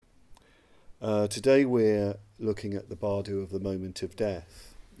Today we're looking at the Bardo of the moment of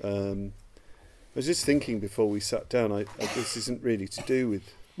death. I was just thinking before we sat down, this isn't really to do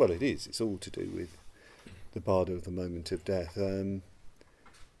with, well it is, it's all to do with the Bardo of the moment of death.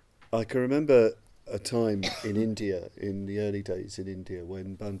 I can remember a time in India, in the early days in India,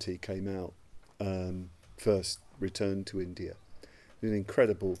 when Bhante came out, first returned to India. It was an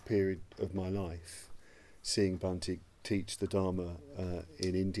incredible period of my life, seeing Bhante teach the Dharma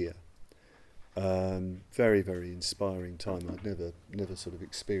in India. Very, very inspiring time. I'd never sort of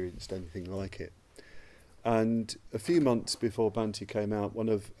experienced anything like it. And a few months before Bhante came out, one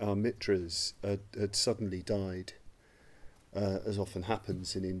of our mitras had suddenly died, as often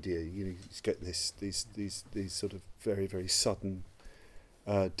happens in India. You get these sort of very, very sudden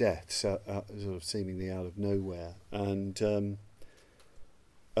deaths, sort of seemingly out of nowhere, and it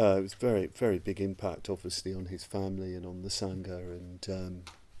was very, very big impact, obviously, on his family and on the Sangha. And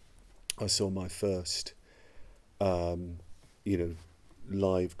I saw my first, live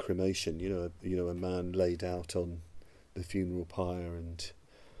cremation. A man laid out on the funeral pyre, and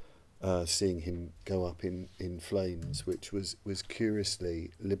seeing him go up in flames, which was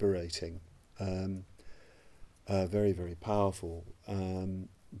curiously liberating, very, very powerful.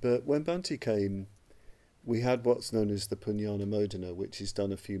 But when Bhante came, we had what's known as the Punyana Modana, which is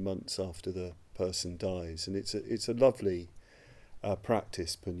done a few months after the person dies, and it's a lovely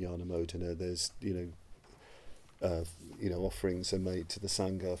practice. Punyana Modana. There's offerings are made to the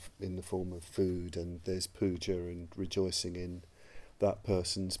Sangha in the form of food, and there's puja and rejoicing in that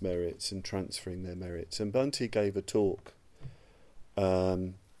person's merits and transferring their merits. And Bhante gave a talk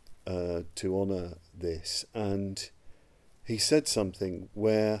to honour this, and he said something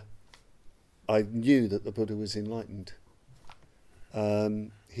where I knew that the Buddha was enlightened.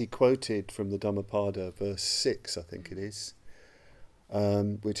 He quoted from the Dhammapada, verse 6, I think it is,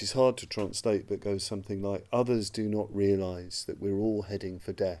 which is hard to translate, but goes something like, "Others do not realise that we're all heading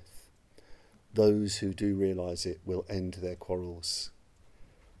for death. Those who do realise it will end their quarrels."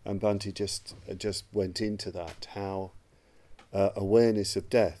 And Bhante just went into that, how awareness of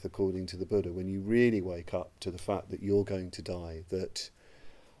death, according to the Buddha, when you really wake up to the fact that you're going to die, that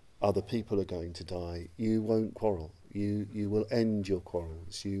other people are going to die, you won't quarrel. You will end your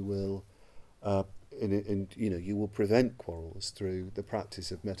quarrels. You will you will prevent quarrels through the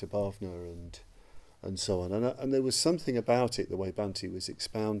practice of metabhavana and so on. And there was something about it, the way Bhante was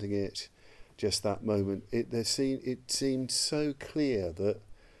expounding it, just that moment. It seemed so clear that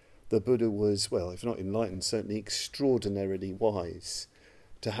the Buddha was, well, if not enlightened, certainly extraordinarily wise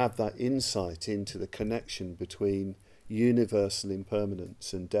to have that insight into the connection between universal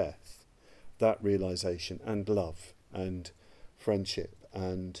impermanence and death, that realization, and love and friendship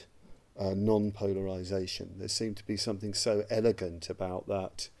and non-polarization. There seemed to be something so elegant about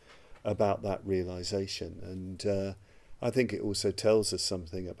that realization, and I think it also tells us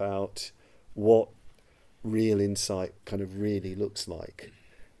something about what real insight kind of really looks like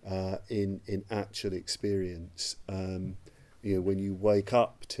in actual experience. When you wake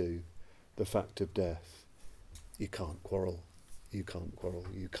up to the fact of death, you can't quarrel, you can't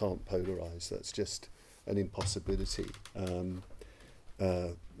polarize. That's just an impossibility.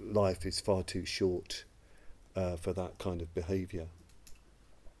 Life is far too short for that kind of behaviour.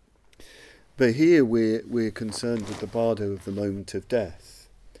 But here we're concerned with the Bardo of the moment of death,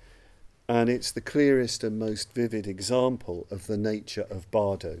 and it's the clearest and most vivid example of the nature of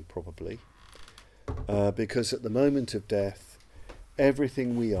Bardo, probably, because at the moment of death,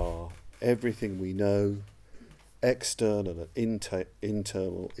 everything we are, everything we know, external and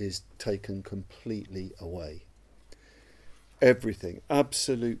internal, is taken completely away. Everything,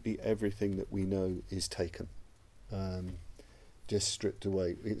 absolutely everything that we know is taken, just stripped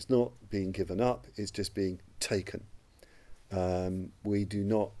away. It's not being given up, it's just being taken. We do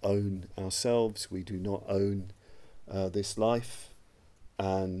not own ourselves, we do not own this life,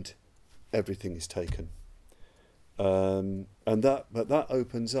 and everything is taken. But that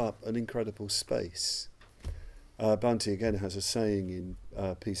opens up an incredible space. Bhante again has a saying in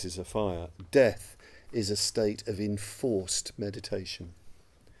Pieces of Fire: death is a state of enforced meditation.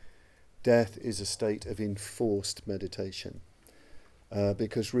 Death is a state of enforced meditation.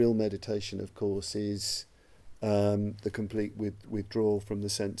 Because real meditation, of course, is the complete withdrawal from the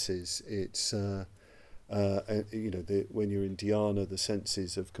senses. It's, when you're in dhyana, the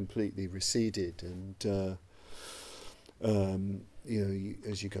senses have completely receded, and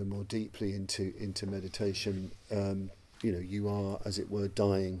as you go more deeply into meditation, you are, as it were,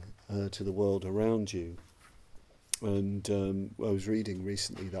 dying to the world around you. And I was reading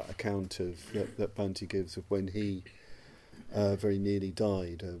recently that account that Bhante gives of when he very nearly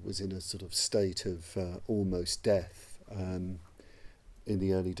died, was in a sort of state of almost death in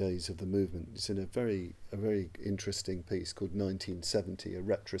the early days of the movement. It's in a very interesting piece called 1970, a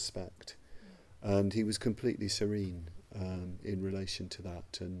retrospect, and he was completely serene in relation to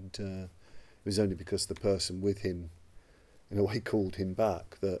that, and it was only because the person with him, in a way, called him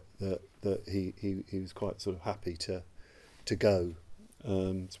back that he was quite sort of happy to go.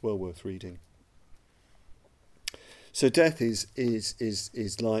 It's well worth reading. So death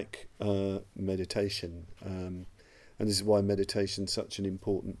is like meditation, and this is why meditation is such an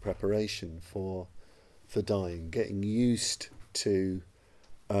important preparation for dying. Getting used to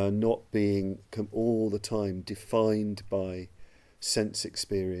not being all the time defined by sense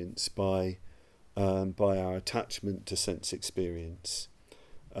experience, by our attachment to sense experience,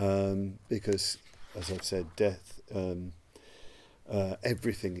 because, as I've said, death,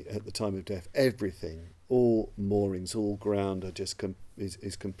 everything at the time of death, everything, all moorings, all ground are just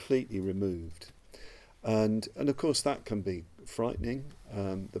is completely removed, and of course that can be frightening,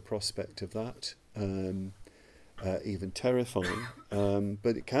 the prospect of that, even terrifying,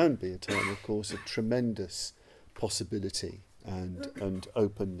 but it can be a time, of course, of tremendous possibility and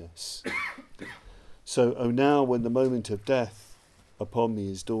openness. So, now when the moment of death upon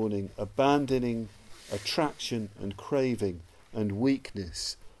me is dawning, abandoning attraction and craving and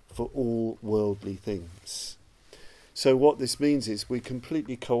weakness for all worldly things. So what this means is we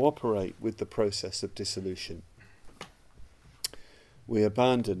completely cooperate with the process of dissolution. We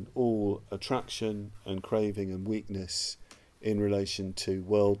abandon all attraction and craving and weakness in relation to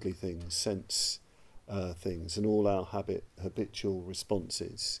worldly things, sense things, and all our habitual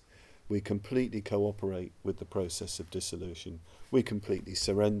responses. We completely cooperate with the process of dissolution. We completely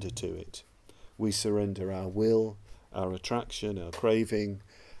surrender to it. We surrender our will, our attraction, our craving,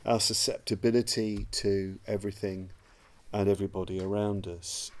 our susceptibility to everything and everybody around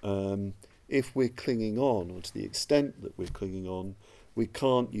us. If we're clinging on, or to the extent that we're clinging on, we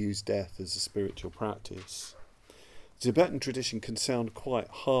can't use death as a spiritual practice. The Tibetan tradition can sound quite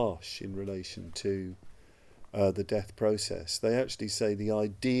harsh in relation to the death process. They actually say the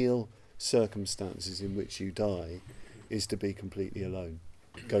ideal circumstances in which you die is to be completely alone.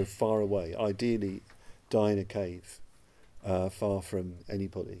 Go far away. Ideally, die in a cave, far from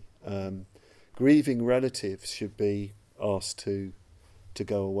anybody. Grieving relatives should be asked to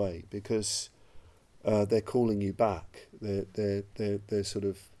go away, because they're calling you back. They're sort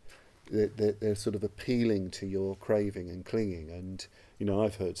of appealing to your craving and clinging. And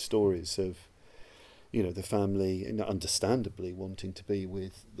I've heard stories of the family, understandably wanting to be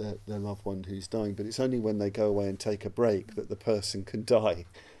with their loved one who's dying, but it's only when they go away and take a break that the person can die.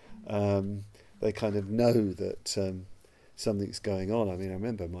 They kind of know that something's going on. I mean, I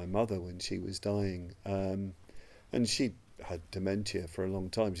remember my mother when she was dying, and she had dementia for a long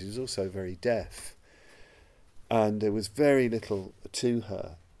time. She was also very deaf, and there was very little to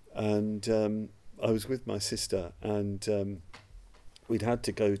her. And I was with my sister, and we'd had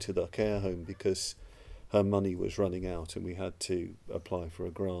to go to the care home because her money was running out, and we had to apply for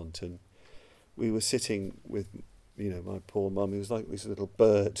a grant. And we were sitting with, my poor mum. It was like this little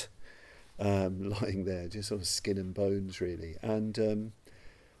bird lying there, just sort of skin and bones, really. And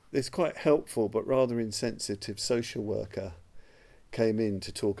this quite helpful but rather insensitive social worker came in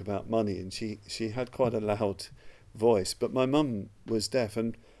to talk about money, and she had quite a loud voice. But my mum was deaf,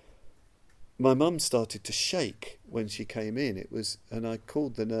 and my mum started to shake when she came in. And I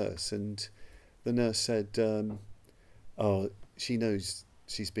called the nurse, and the nurse said, she knows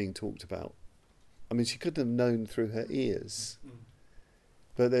she's being talked about. I mean, she couldn't have known through her ears.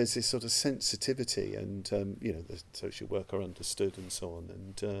 But there's this sort of sensitivity, and the social worker understood and so on.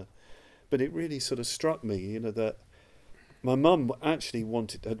 And but it really sort of struck me, that my mum actually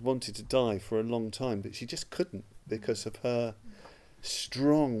had wanted to die for a long time, but she just couldn't, because of her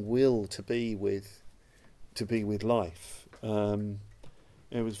strong will to be with life.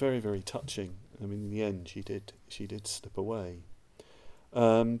 It was very, very touching. I mean, in the end, she did slip away.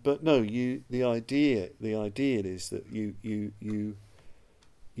 But no, the ideal is that you're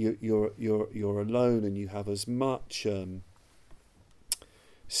alone, and you have as much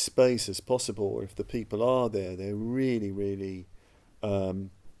space as possible. Or if the people are there, they're really, really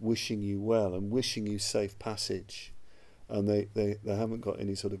wishing you well and wishing you safe passage, and they haven't got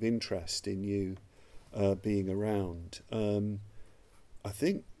any sort of interest in you being around. I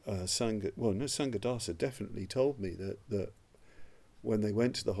think Sanghadasa definitely told me that when they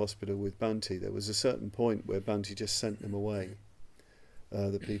went to the hospital with Bhante, there was a certain point where Bhante just sent them away.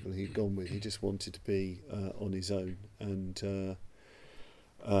 The people he'd gone with, he just wanted to be on his own, and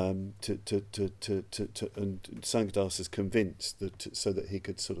and Sanghadass is convinced that so that he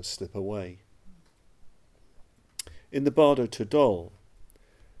could sort of slip away. In the Bardo Todol,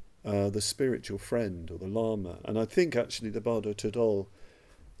 the spiritual friend or the Lama, and I think actually the Bardo Todol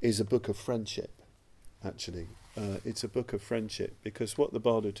is a book of friendship. Actually, it's a book of friendship, because what the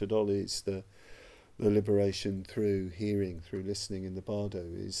Bardo Todol is, the liberation through hearing, through listening in the Bardo,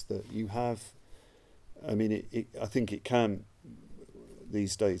 is that you have. I mean, I think it can.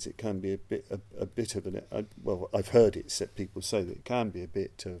 These days, it can be a bit of an. Well, I've heard people say that it can be a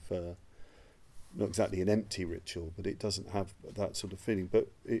bit of. Not exactly an empty ritual, but it doesn't have that sort of feeling. But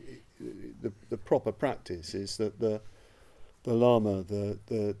the proper practice is that the Lama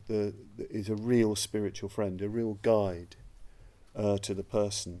is a real spiritual friend, a real guide to the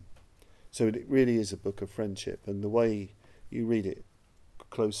person. So it really is a book of friendship, and the way you read it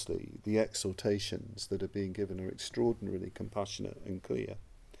closely, the exhortations that are being given are extraordinarily compassionate and clear.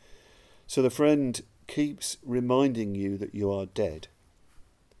 So the friend keeps reminding you that you are dead.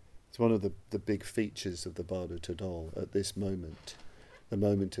 It's one of the big features of the Bardo Todol at this moment, the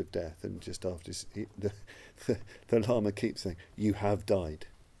moment of death, and just after the Lama keeps saying, "You have died,"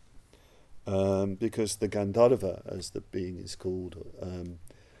 because the Gandharva, as the being is called,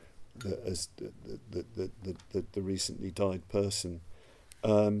 as the recently died person,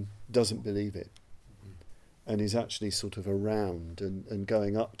 doesn't believe it, and is actually sort of around and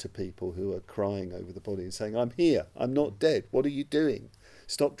going up to people who are crying over the body and saying, "I'm here. I'm not dead. What are you doing?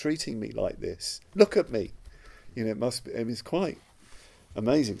 Stop treating me like this. Look at me." It must be. I mean, it's quite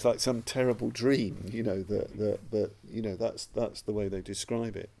amazing. It's like some terrible dream. That's the way they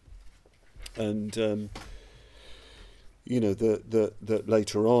describe it. And that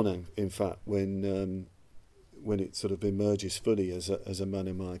later on, in fact, when it sort of emerges fully as a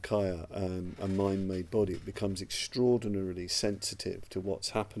Manomayakaya, a mind-made body, it becomes extraordinarily sensitive to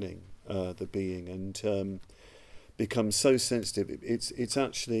what's happening, the being, and becomes so sensitive. It's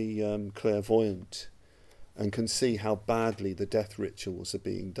actually clairvoyant, and can see how badly the death rituals are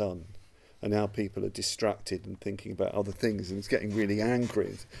being done, and how people are distracted and thinking about other things, and it's getting really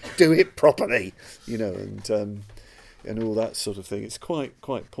angry. Do it properly, and all that sort of thing. It's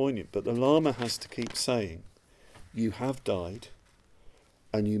quite poignant. But the Lama has to keep saying, "You have died,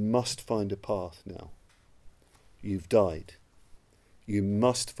 and you must find a path now. You've died. You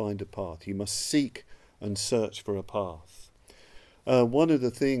must find a path. You must seek and search for a path." One of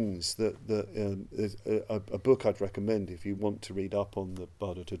the things that is a book I'd recommend if you want to read up on the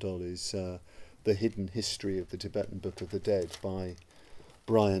Bardo Todol is The Hidden History of the Tibetan Book of the Dead by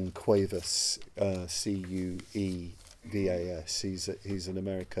Brian Cuevas, Cuevas. He's an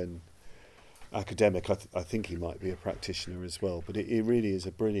American academic. I think he might be a practitioner as well, but it really is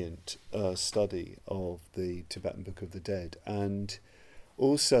a brilliant study of the Tibetan Book of the Dead, and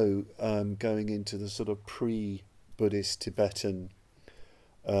also going into the sort of pre-Buddhist Tibetan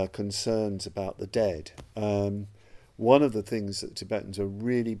concerns about the dead. One of the things that Tibetans are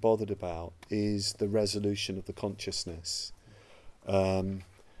really bothered about is the resolution of the consciousness.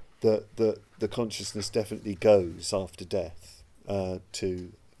 That the consciousness definitely goes after death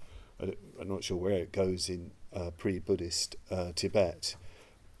to, I'm not sure where it goes in pre-Buddhist Tibet,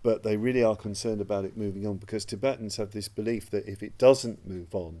 but they really are concerned about it moving on, because Tibetans have this belief that if it doesn't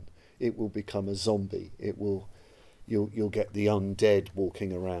move on, it will become a zombie. You'll get the undead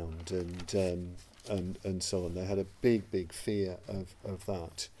walking around and so on. They had a big fear of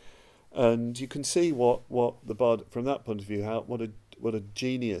that, and you can see what the Bardo, from that point of view, what a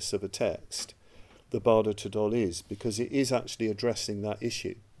genius of a text the Bardo Todol is, because it is actually addressing that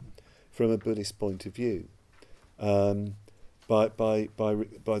issue from a Buddhist point of view. By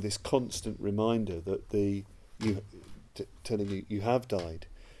this constant reminder that telling you, you have died,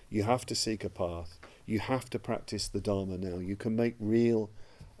 you have to seek a path, you have to practice the Dharma now, you can make real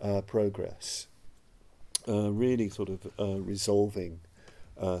progress, really sort of resolving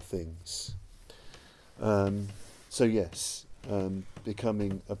things. So yes,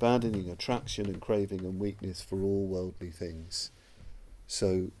 abandoning attraction and craving and weakness for all worldly things.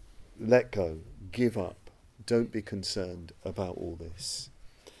 So let go, give up. Don't be concerned about all this.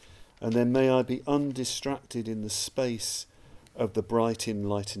 And then may I be undistracted in the space of the bright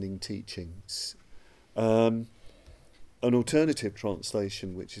enlightening teachings. An alternative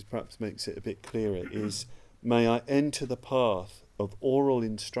translation, which is perhaps makes it a bit clearer, is may I enter the path of oral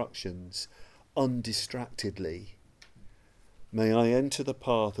instructions undistractedly. May I enter the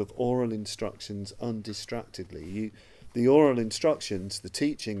path of oral instructions undistractedly. The oral instructions, the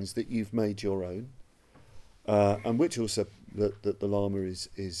teachings that you've made your own, and which also that the Lama is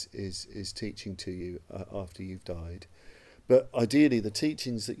teaching to you after you've died, But ideally, the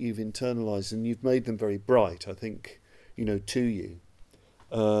teachings that you've internalized, and you've made them very bright, I think, to you,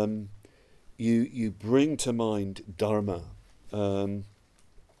 you bring to mind Dharma. You're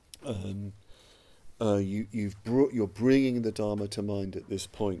bringing the Dharma to mind at this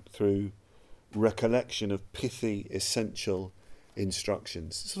point through recollection of pithy, essential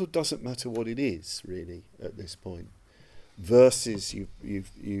instructions. It sort of doesn't matter what it is, really, at this point. Verses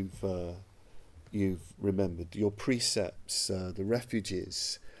you've remembered, your precepts, the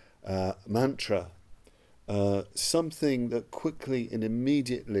refuges, mantra, something that quickly and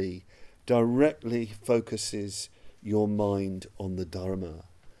immediately, directly focuses your mind on the Dharma,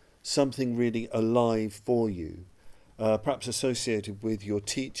 something really alive for you, perhaps associated with your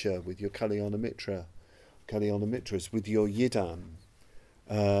teacher, with your Kalyana Mitras, with your Yidam.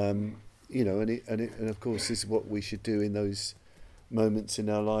 And of course, this is what we should do in those moments in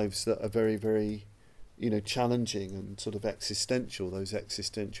our lives that are very, very, challenging and sort of existential, those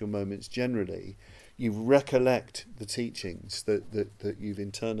existential moments generally. You recollect the teachings that you've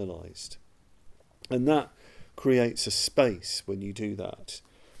internalized. And that creates a space when you do that,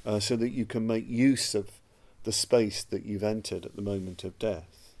 so that you can make use of the space that you've entered at the moment of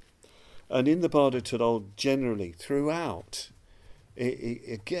death. And in the Bardo Tadol generally, throughout,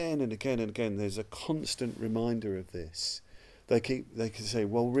 again and again and again, there's a constant reminder of this. They can say,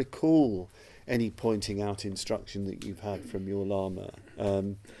 well, recall any pointing out instruction that you've had from your Lama.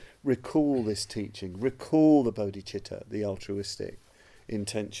 Recall this teaching. Recall the bodhicitta, the altruistic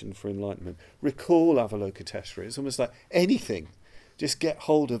intention for enlightenment. Recall Avalokiteshvara. It's almost like anything. Just get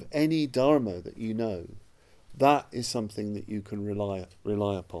hold of any Dharma that you know. That is something that you can rely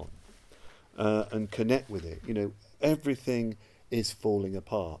upon and connect with it. Everything is falling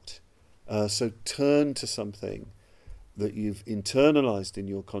apart. So turn to something that you've internalized in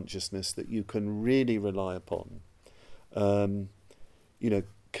your consciousness that you can really rely upon.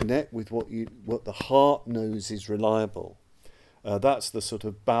 Connect with what the heart knows is reliable. That's the sort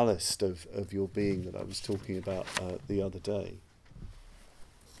of ballast of your being that I was talking about the other day.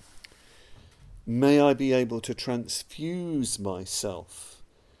 May I be able to transfuse myself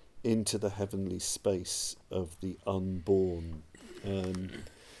into the heavenly space of the unborn.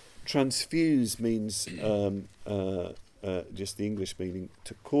 Transfuse means just the English meaning,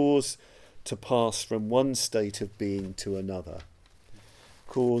 to cause to pass from one state of being to another.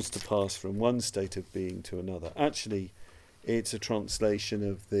 Cause to pass from one state of being to another. Actually, it's a translation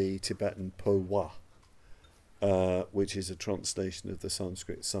of the Tibetan po wa, which is a translation of the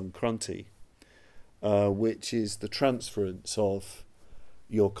Sanskrit sankranti, which is the transference of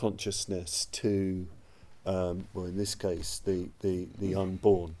your consciousness to, in this case, the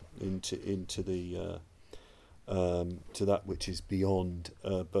unborn, into the to that which is beyond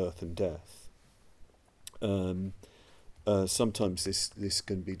birth and death. Sometimes this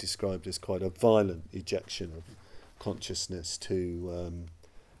can be described as quite a violent ejection of consciousness to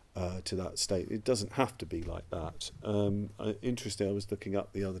that state. It doesn't have to be like that. Interesting, I was looking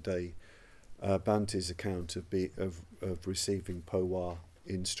up the other day Bhante's account of receiving Powa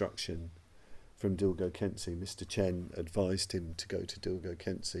instruction from Dilgo Khyentse. Mr. Chen advised him to go to Dilgo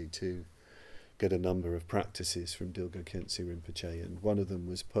Khyentse to get a number of practices from Dilgo Khyentse Rinpoche, and one of them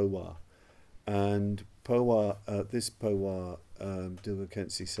was Powa. And Powa, this Powa, Dilgo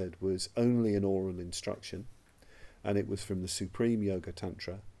Khyentse said, was only an oral instruction, and it was from the Supreme Yoga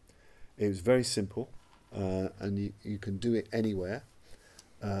Tantra. It was very simple, and you can do it anywhere.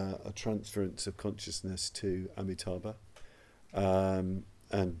 A transference of consciousness to Amitabha, and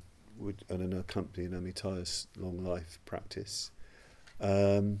an accompanying Amitabha's long life practice.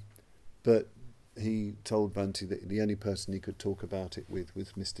 But he told Bhante that the only person he could talk about it with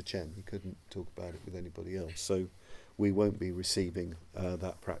was Mr. Chen. He couldn't talk about it with anybody else. So we won't be receiving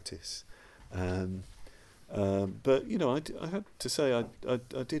that practice. But I had to say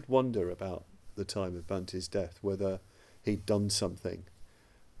I did wonder about the time of Bhante's death, whether he'd done something.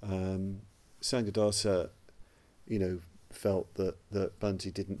 Sanghadasa, felt that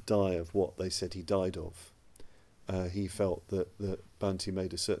Bhante didn't die of what they said he died of. He felt that Bhante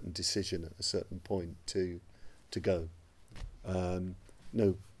made a certain decision at a certain point to go.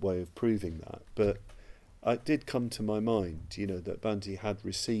 No way of proving that, but it did come to my mind, that Bhante had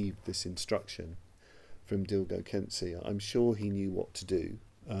received this instruction from Dilgo Khyentse. I'm sure he knew what to do.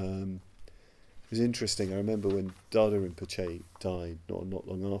 It was interesting. I remember when Dada Rinpoche died, not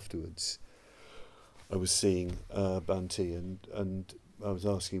long afterwards, I was seeing Bhante, and I was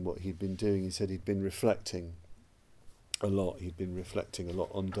asking what he'd been doing. He said he'd been reflecting a lot. He'd been reflecting a lot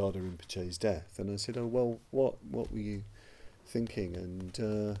on Dada Rinpoche's death. And I said, "Oh well, what were you thinking?"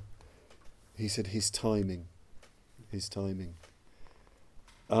 And he said his timing. his timing.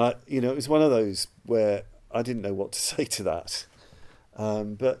 It was one of those where I didn't know what to say to that.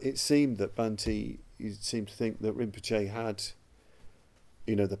 But it seemed that Bhante seemed to think that Rinpoche had,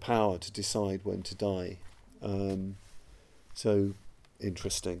 the power to decide when to die. So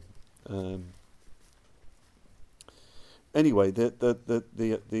interesting. Anyway, the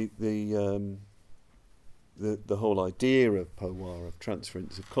whole idea of Powar, of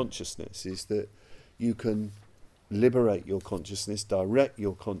transference of consciousness, is that you can liberate your consciousness, direct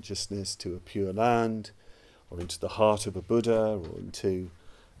your consciousness to a pure land, or into the heart of a Buddha, or into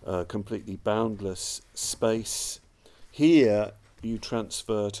completely boundless space. Here you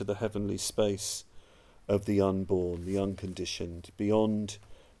transfer to the heavenly space of the unborn, the unconditioned, beyond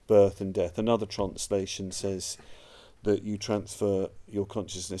birth and death. Another translation says that you transfer your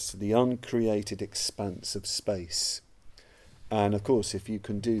consciousness to the uncreated expanse of space. And of course, if you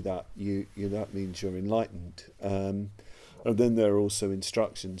can do that, that means you're enlightened. And then there are also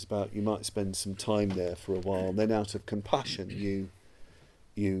instructions about you might spend some time there for a while. Then, out of compassion,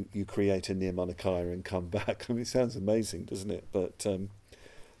 you create a Nirmanakaya and come back. I mean, it sounds amazing, doesn't it? But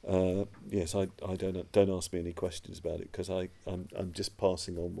yes, I don't ask me any questions about it, because I'm just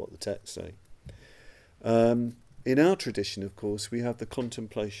passing on what the texts say. In our tradition, of course, we have the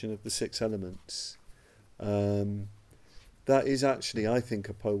contemplation of the 6 elements. That is actually, I think,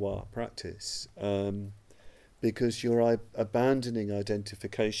 a Powar practice, because you're abandoning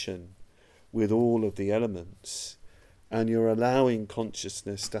identification with all of the elements, and you're allowing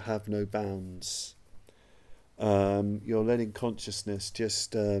consciousness to have no bounds. You're letting consciousness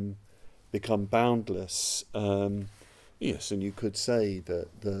just become boundless. Yes, and you could say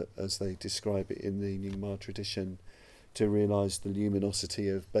that as they describe it in the Nyingma tradition, to realise the luminosity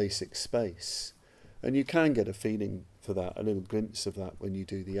of basic space. And you can get a feeling for that, a little glimpse of that when you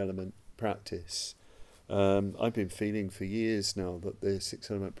do the element practice. I've been feeling for years now that the 6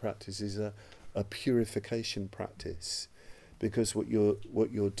 element practice is a purification practice, because what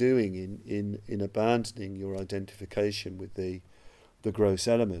you're doing in abandoning your identification with the gross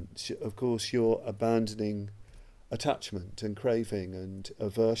elements, of course you're abandoning attachment and craving and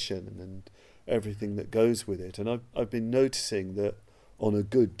aversion and everything that goes with it. And I've been noticing that on a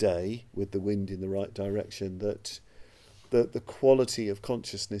good day, with the wind in the right direction, that the quality of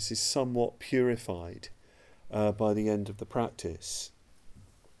consciousness is somewhat purified by the end of the practice.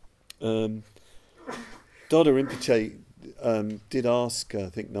 Dada Rinpoche did ask, I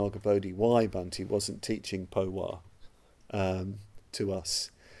think, Nagabodhi, why Bhante wasn't teaching Powar to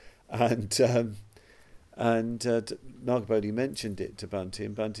us. And Nagabodhi mentioned it to Bhante,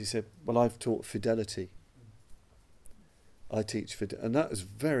 and Bhante said, well, I've taught fidelity. I teach fidelity. And that was a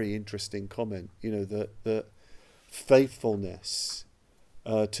very interesting comment, that faithfulness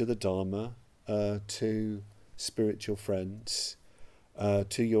to the Dharma, to spiritual friends,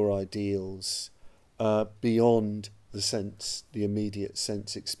 to your ideals, beyond the immediate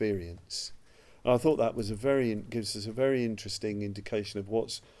sense experience. And I thought that was gives us a very interesting indication of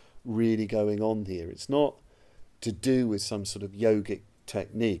what's really going on here. It's not to do with some sort of yogic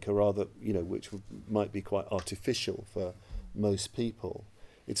technique, or rather, which might be quite artificial for most people.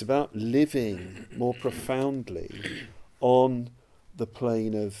 It's about living more profoundly on the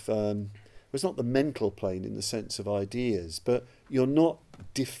plane of, it's not the mental plane in the sense of ideas, but you're not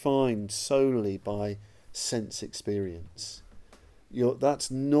defined solely by sense experience. That's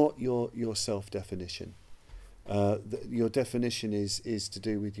not your self-definition. Your definition is to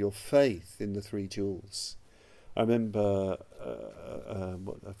do with your faith in the 3 jewels. I remember,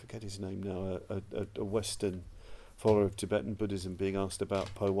 I forget his name now, a Western follower of Tibetan Buddhism being asked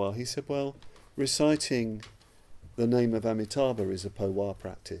about Powar. He said, well, reciting the name of Amitabha is a Powar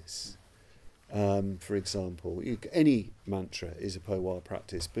practice. For example, any mantra is a Powar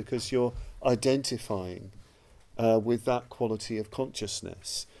practice, because you're identifying with that quality of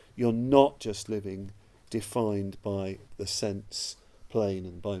consciousness. You're not just living defined by the sense plane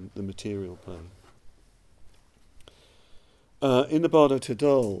and by the material plane. In the Bardo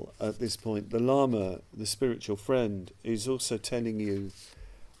Tadol, at this point, the Lama, the spiritual friend, is also telling you,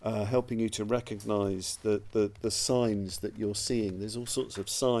 helping you to recognise the signs that you're seeing. There's all sorts of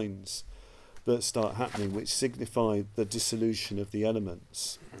signs that start happening which signify the dissolution of the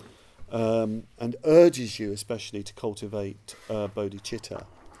elements, and urges you especially to cultivate bodhicitta,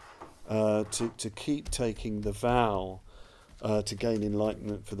 to keep taking the vow to gain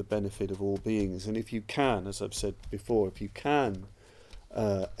enlightenment for the benefit of all beings. And if you can, as I've said before, if you can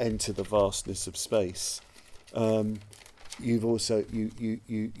enter the vastness of space, you're also,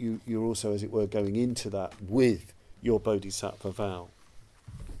 as it were, going into that with your bodhisattva vow.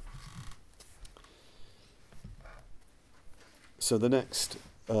 So the next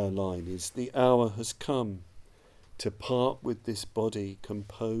line is, the hour has come to part with this body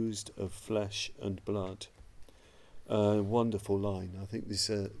composed of flesh and blood. Wonderful line. I think this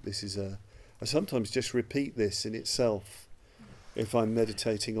is I sometimes just repeat this in itself if I'm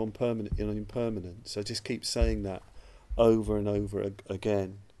meditating on impermanence. I just keep saying that over and over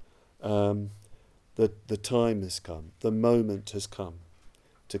again. The time has come, the moment has come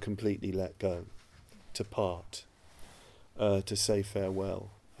to completely let go, to part, to say farewell,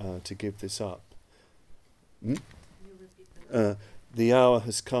 to give this up. The hour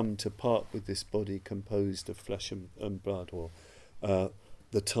has come to part with this body composed of flesh and blood, or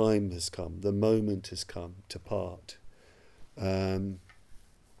the time has come, the moment has come to part. Now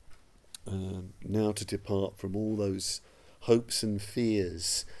to depart from all those hopes and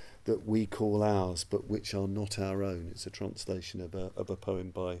fears that we call ours, but which are not our own. It's a translation of a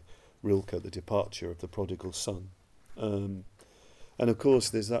poem by Rilke, The Departure of the Prodigal Son. And of course,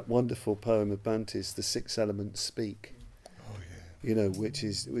 there's that wonderful poem of Bante's, The Six Elements Speak. Oh yeah. You know, which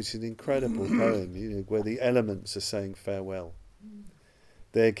is an incredible poem. You know, where the elements are saying farewell.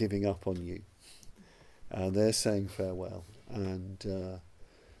 They're giving up on you, and they're saying farewell, and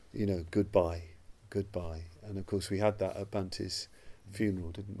goodbye. And of course, we had that at Bante's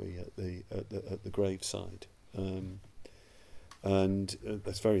funeral, didn't we? At the graveside, and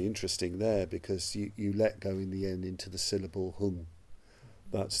that's very interesting there, because you let go in the end into the syllable hum.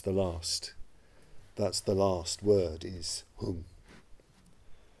 That's the last word is hum.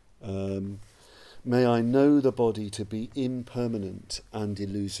 May I know the body to be impermanent and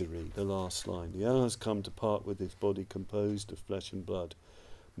illusory. The last line. The hour has come to part with this body composed of flesh and blood.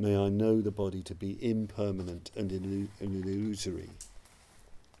 May I know the body to be impermanent and illusory.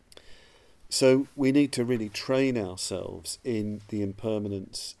 So we need to really train ourselves in the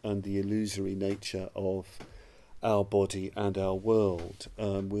impermanence and the illusory nature of our body and our world.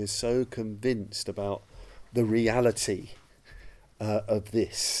 We're so convinced about the reality of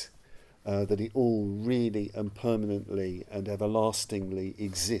this, that it all really and permanently and everlastingly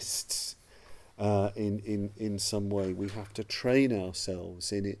exists in some way. We have to train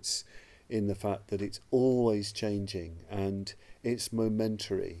ourselves in the fact that it's always changing and it's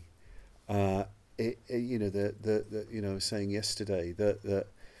momentary. I was saying yesterday that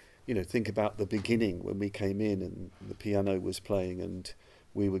think about the beginning when we came in and the piano was playing and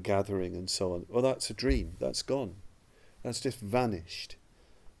we were gathering and so on. Well, that's a dream. That's gone. That's just vanished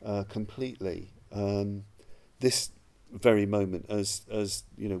completely. This very moment, as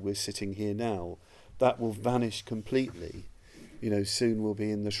we're sitting here now, that will vanish completely. Soon we'll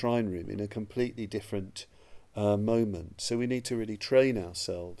be in the shrine room in a completely different moment. So we need to really train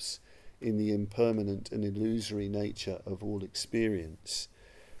ourselves in the impermanent and illusory nature of all experience.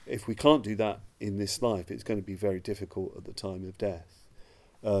 If we can't do that in this life, it's going to be very difficult at the time of death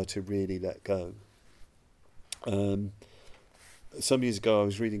to really let go. Some years ago I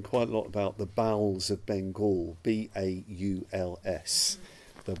was reading quite a lot about the bowels of Bengal, Bauls,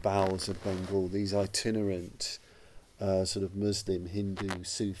 the bowels of Bengal, these itinerant sort of Muslim, Hindu,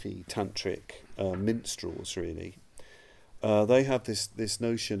 Sufi, Tantric minstrels really. They have this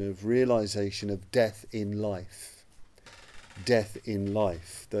notion of realization of death in life. Death in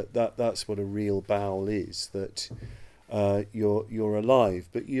life, that's what a real bowl is, that you're alive,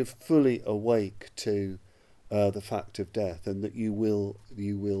 but you're fully awake to the fact of death, and that you will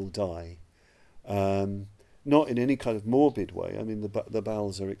die. Not in any kind of morbid way. I mean, the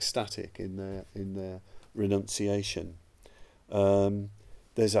bowels are ecstatic in their renunciation.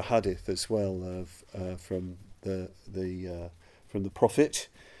 There's a hadith as well of from the Prophet,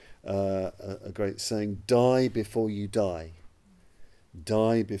 a great saying: "Die before you die.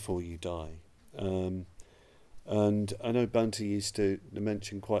 Die before you die." And I know Bhante used to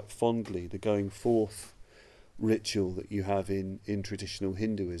mention quite fondly the going forth ritual that you have in traditional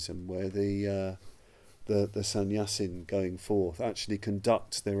Hinduism, where the sannyasin going forth actually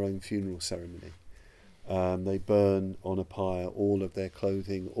conducts their own funeral ceremony. They burn on a pyre all of their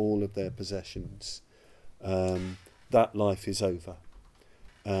clothing, all of their possessions. That life is over,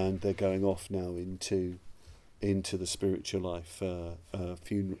 and they're going off now into the spiritual life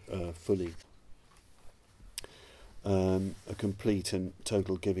fully. A complete and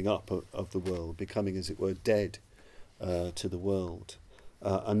total giving up of the world, becoming, as it were, dead to the world.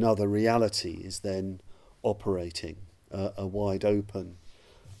 Another reality is then operating, a wide open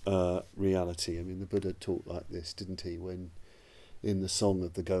reality. I mean, the Buddha talked like this, didn't he, when in the Song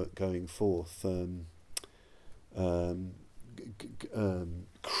of the Going Forth,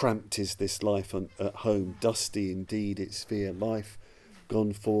 cramped is this life at home, dusty indeed its sphere, life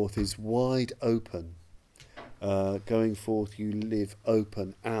gone forth is wide open, Going forth, you live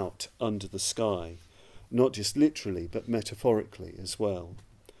open out under the sky, not just literally, but metaphorically as well.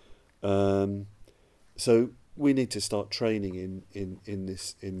 So we need to start training in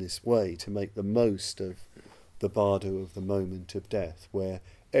this way to make the most of the Bardo of the moment of death, where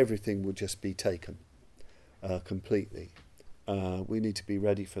everything will just be taken completely. We need to be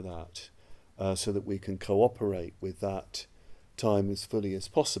ready for that, so that we can cooperate with that time as fully as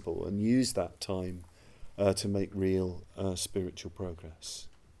possible and use that time to make real spiritual progress.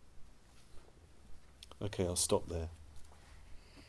 Okay, I'll stop there.